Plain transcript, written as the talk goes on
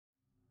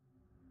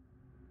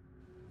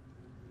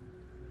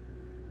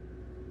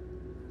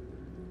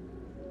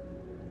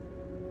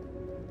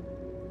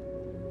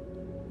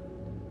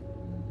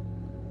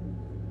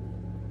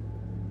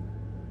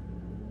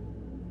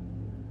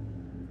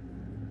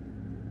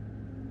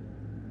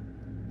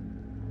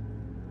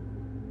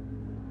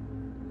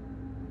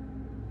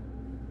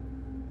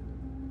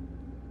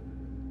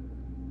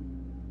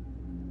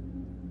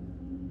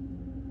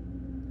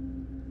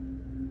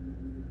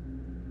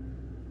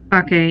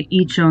Bake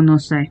icho no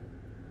se.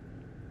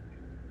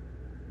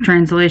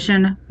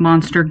 Translation: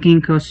 Monster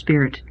Ginkgo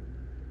Spirit.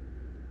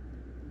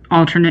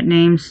 Alternate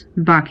names: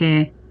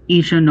 Bake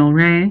icho no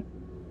re,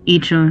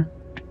 icho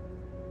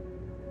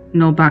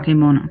no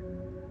bakemono.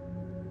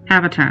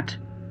 Habitat: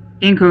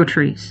 Ginkgo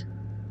trees.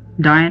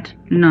 Diet: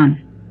 none.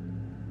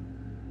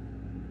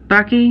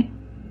 Bake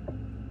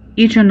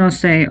icho no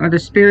se are the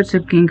spirits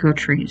of ginkgo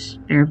trees.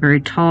 They are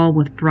very tall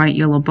with bright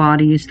yellow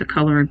bodies, the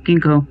color of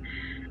ginkgo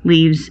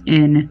leaves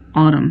in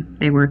autumn.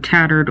 They wear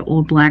tattered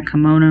old black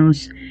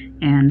kimonos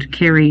and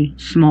carry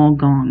small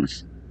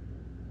gongs.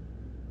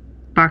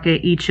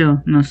 Bake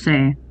icho no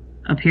se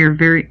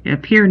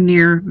appear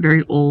near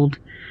very old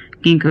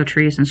ginkgo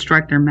trees and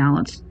strike their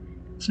mallets.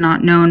 It's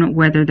not known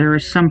whether there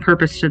is some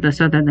purpose to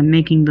this other than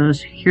making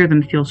those who hear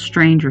them feel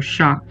strange or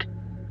shocked.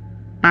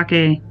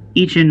 Bake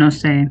icho no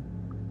se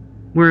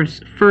was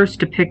first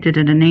depicted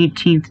in an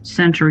 18th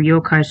century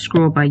yokai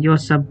scroll by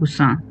Yosa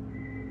Busan.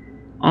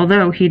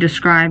 Although he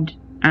described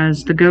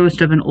as the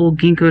ghost of an old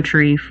ginkgo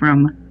tree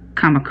from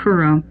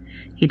Kamakura,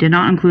 he did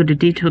not include a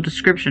detailed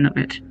description of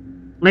it.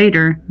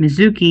 Later,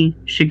 Mizuki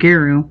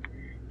Shigeru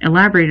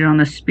elaborated on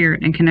the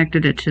spirit and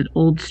connected it to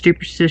old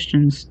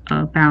superstitions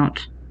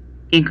about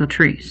ginkgo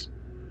trees.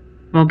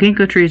 While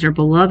ginkgo trees are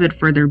beloved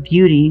for their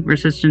beauty,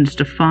 resistance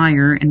to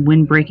fire, and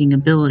wind-breaking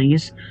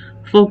abilities,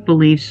 folk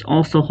beliefs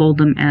also hold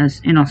them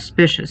as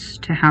inauspicious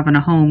to have in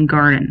a home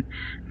garden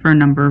for a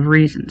number of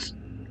reasons.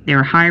 They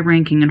are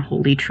high-ranking and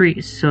holy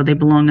trees, so they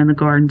belong in the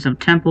gardens of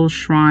temples,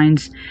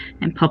 shrines,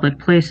 and public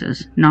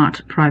places,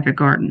 not private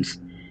gardens.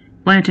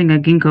 Planting a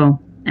ginkgo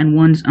in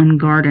one's own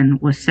garden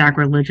was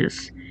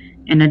sacrilegious.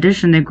 In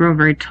addition, they grow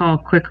very tall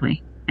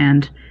quickly,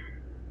 and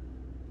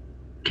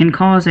can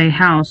cause a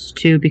house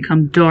to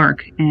become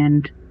dark,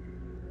 and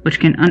which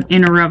can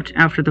interrupt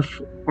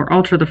or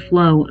alter the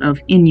flow of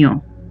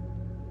inyo,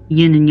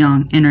 yin and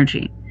yang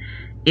energy.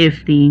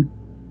 If the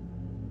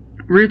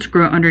roots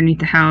grow underneath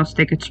the house,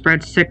 they could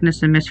spread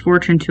sickness and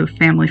misfortune to a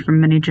family for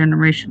many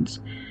generations.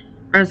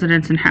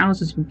 Residents in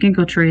houses with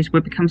ginkgo trees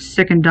would become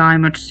sick and die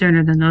much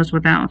sooner than those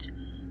without.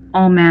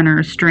 All manner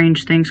of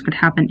strange things could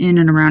happen in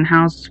and around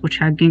houses which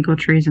had ginkgo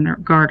trees in their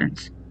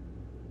gardens.